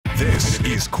This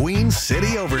is Queen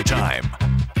City Overtime.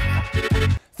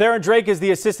 Tharon Drake is the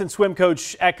assistant swim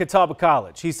coach at Catawba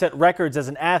College. He set records as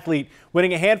an athlete,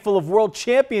 winning a handful of world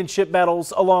championship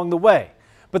medals along the way.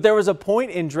 But there was a point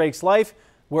in Drake's life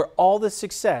where all this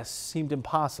success seemed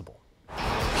impossible.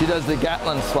 She does the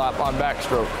Gatlin slap on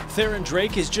backstroke. Tharon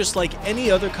Drake is just like any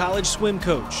other college swim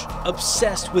coach,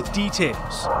 obsessed with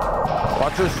details.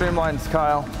 Watch those streamlines,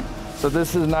 Kyle. So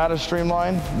this is not a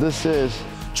streamline, this is.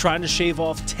 Trying to shave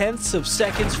off tenths of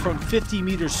seconds from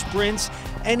 50-meter sprints,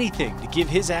 anything to give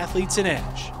his athletes an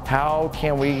edge. How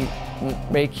can we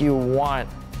make you want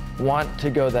to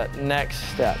go that next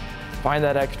step? Find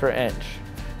that extra inch.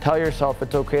 Tell yourself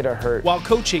it's okay to hurt. While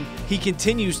coaching, he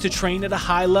continues to train at a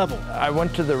high level. I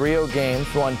went to the Rio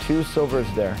Games, won 2 silvers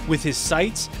there. With his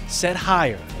sights set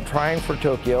higher. Trying for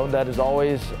Tokyo, that is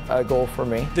always a goal for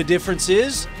me. The difference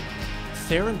is,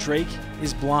 Tharon Drake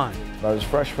is blind. I was a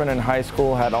freshman in high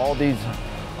school, had all these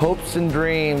hopes and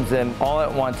dreams, and all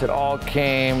at once it all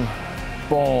came,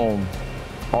 boom,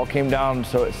 all came down,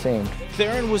 so it seemed.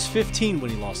 Tharon was 15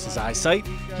 when he lost his eyesight.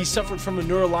 He suffered from a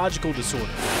neurological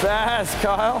disorder. Fast,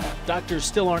 Kyle. Doctors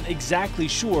still aren't exactly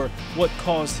sure what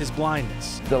caused his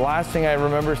blindness. The last thing I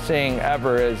remember seeing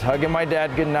ever is hugging my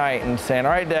dad goodnight and saying,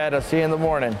 all right, Dad, I'll see you in the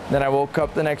morning. Then I woke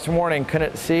up the next morning,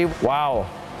 couldn't see. Wow,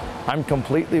 I'm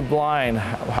completely blind.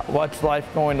 What's life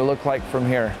going to look like from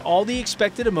here? All the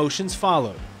expected emotions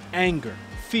followed: anger,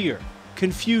 fear,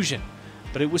 confusion.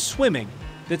 But it was swimming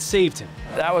that saved him.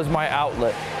 That was my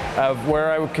outlet of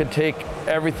where I could take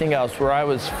everything else, where I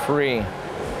was free.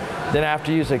 Then I have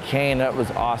to use a cane. That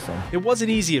was awesome. It wasn't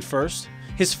easy at first.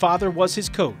 His father was his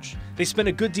coach. They spent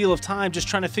a good deal of time just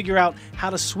trying to figure out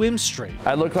how to swim straight.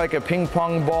 I looked like a ping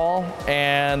pong ball,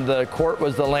 and the court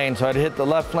was the lane, so I'd hit the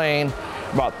left lane.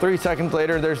 About 3 seconds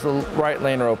later, there's the right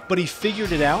lane rope. But he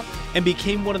figured it out and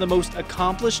became one of the most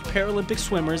accomplished Paralympic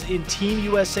swimmers in Team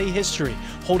USA history,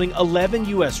 holding 11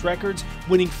 U.S. records,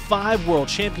 winning 5 World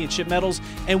Championship medals,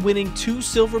 and winning 2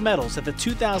 silver medals at the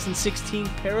 2016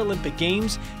 Paralympic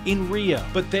Games in Rio.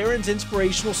 But Tharon's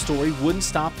inspirational story wouldn't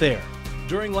stop there.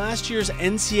 During last year's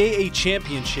NCAA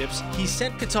championships, he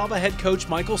sent Catawba head coach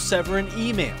Michael Sever an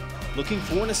email looking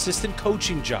for an assistant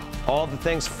coaching job. All the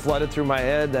things flooded through my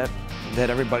head that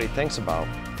everybody thinks about,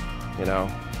 you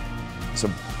know. It's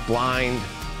a blind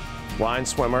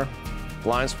swimmer,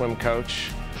 blind swim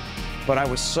coach, but I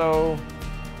was so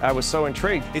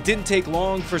intrigued. It didn't take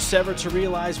long for Sever to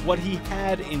realize what he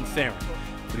had in Tharon,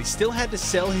 but he still had to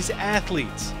sell his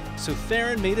athletes. So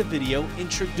Tharon made a video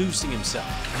introducing himself.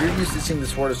 You're used to seeing the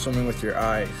sport of swimming with your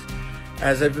eyes.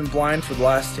 As I've been blind for the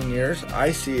last 10 years,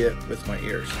 I see it with my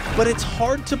ears. But it's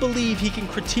hard to believe he can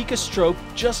critique a stroke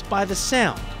just by the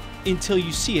sound until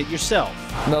you see it yourself.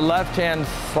 The left hand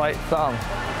slight thumb.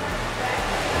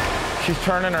 She's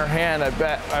turning her hand, I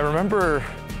bet. I remember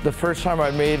the first time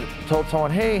I told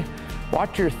someone, hey,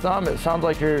 watch your thumb. It sounds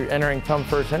like you're entering thumb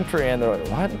first entry, and they're like,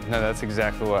 what? No, that's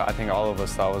exactly what I think all of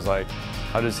us thought was like,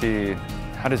 how does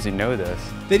he know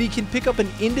this? That he can pick up an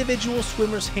individual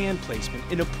swimmer's hand placement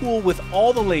in a pool with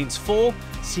all the lanes full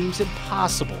seems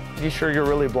impossible. You sure you're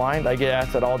really blind? I get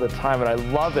asked that all the time, and I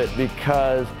love it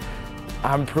because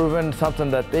I'm proving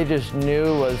something that they just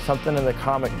knew was something in the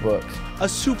comic books. A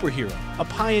superhero, a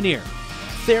pioneer.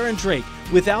 Tharon Drake,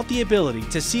 without the ability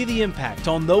to see the impact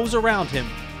on those around him,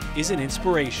 is an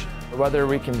inspiration. Whether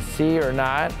we can see or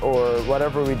not, or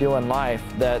whatever we do in life,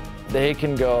 that they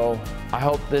can go, I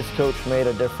hope this coach made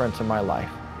a difference in my life.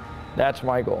 That's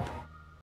my goal.